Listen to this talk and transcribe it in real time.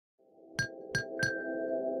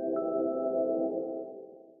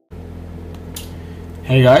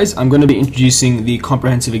Hey guys, I'm going to be introducing the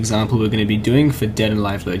comprehensive example we're going to be doing for dead and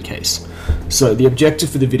live load case. So the objective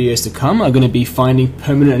for the videos to come are going to be finding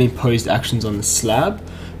permanent and imposed actions on the slab,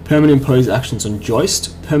 permanent imposed actions on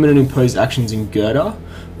joist, permanent imposed actions in girder.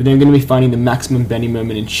 We're then going to be finding the maximum bending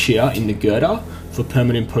moment and shear in the girder for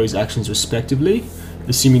permanent imposed actions respectively,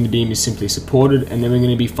 assuming the beam is simply supported, and then we're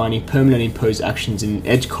going to be finding permanent imposed actions in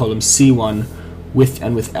edge column C1 with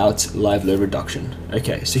and without live load reduction.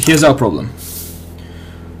 Okay, so here's our problem.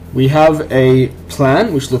 We have a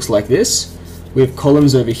plan which looks like this. We have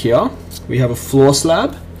columns over here. We have a floor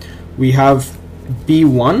slab. We have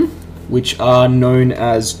B1, which are known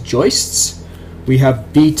as joists. We have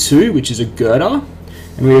B2, which is a girder.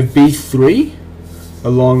 And we have B3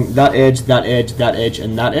 along that edge, that edge, that edge,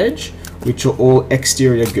 and that edge, which are all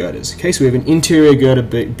exterior girders. Okay, so we have an interior girder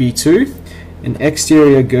B2, an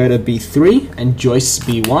exterior girder B3, and joists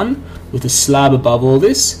B1 with a slab above all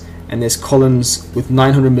this. And there's columns with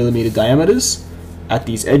 900mm diameters at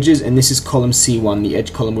these edges, and this is column C1, the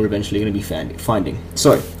edge column we're eventually going to be finding.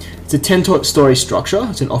 So it's a 10-story structure.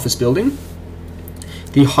 It's an office building.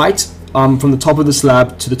 The height from the top of the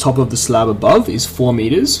slab to the top of the slab above is 4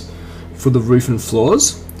 meters for the roof and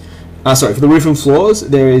floors. For the roof and floors,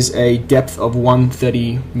 there is a depth of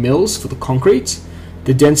 130 mils for the concrete.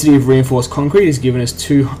 The density of reinforced concrete is given as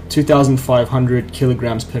 2,500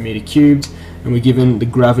 kilograms per meter cubed, and we're given the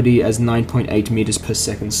gravity as 9.8 meters per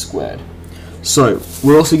second squared. So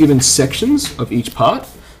we're also given sections of each part.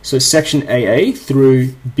 So section AA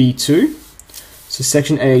through B2. So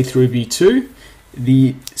section AA through B2.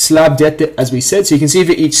 The slab depth, as we said, so you can see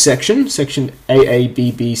for each section, section AA,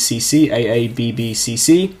 BB, CC, AA, BB,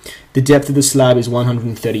 CC, the depth of the slab is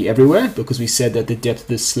 130 everywhere, because we said that the depth of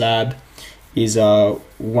the slab is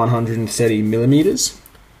 130 millimeters.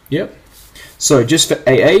 Yep. So just for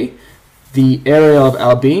AA, the area of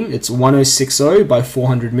our beam, it's 1060 by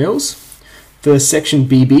 400 mils. For section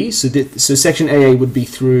BB, so section AA would be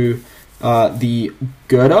through the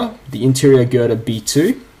girder, the interior girder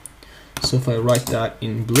B2. So if I write that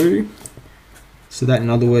in blue, so that in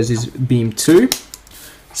other words is beam 2.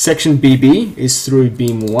 Section BB is through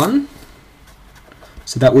beam 1.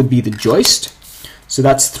 So that would be the joist. So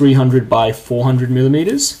that's 300 by 400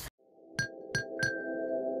 millimeters.